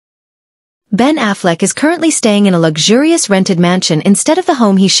Ben Affleck is currently staying in a luxurious rented mansion instead of the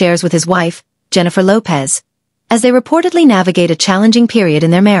home he shares with his wife, Jennifer Lopez, as they reportedly navigate a challenging period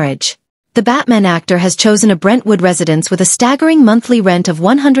in their marriage. The Batman actor has chosen a Brentwood residence with a staggering monthly rent of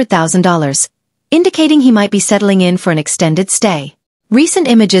 $100,000, indicating he might be settling in for an extended stay. Recent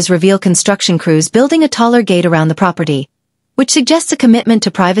images reveal construction crews building a taller gate around the property, which suggests a commitment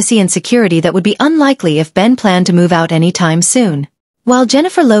to privacy and security that would be unlikely if Ben planned to move out anytime soon. While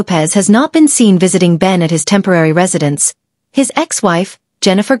Jennifer Lopez has not been seen visiting Ben at his temporary residence, his ex-wife,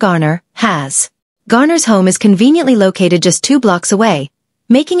 Jennifer Garner, has. Garner's home is conveniently located just 2 blocks away,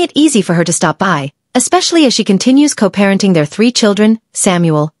 making it easy for her to stop by, especially as she continues co-parenting their 3 children,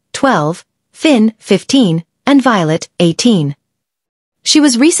 Samuel, 12, Finn, 15, and Violet, 18. She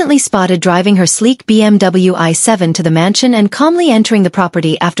was recently spotted driving her sleek BMW i7 to the mansion and calmly entering the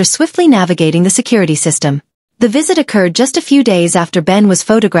property after swiftly navigating the security system. The visit occurred just a few days after Ben was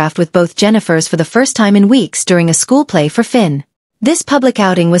photographed with both Jennifers for the first time in weeks during a school play for Finn. This public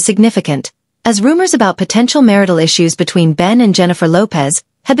outing was significant, as rumors about potential marital issues between Ben and Jennifer Lopez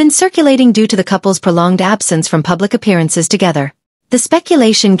had been circulating due to the couple's prolonged absence from public appearances together. The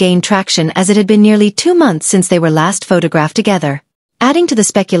speculation gained traction as it had been nearly 2 months since they were last photographed together. Adding to the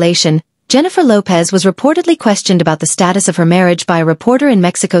speculation, Jennifer Lopez was reportedly questioned about the status of her marriage by a reporter in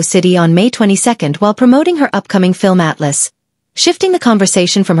Mexico City on May 22 while promoting her upcoming film Atlas, shifting the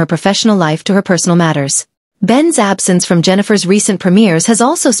conversation from her professional life to her personal matters. Ben's absence from Jennifer's recent premieres has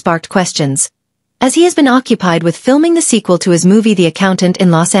also sparked questions, as he has been occupied with filming the sequel to his movie The Accountant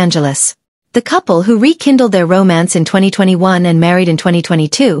in Los Angeles. The couple, who rekindled their romance in 2021 and married in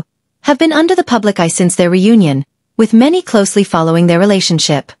 2022, have been under the public eye since their reunion, with many closely following their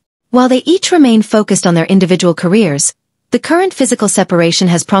relationship. While they each remain focused on their individual careers, the current physical separation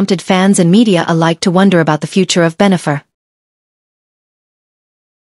has prompted fans and media alike to wonder about the future of Jennifer.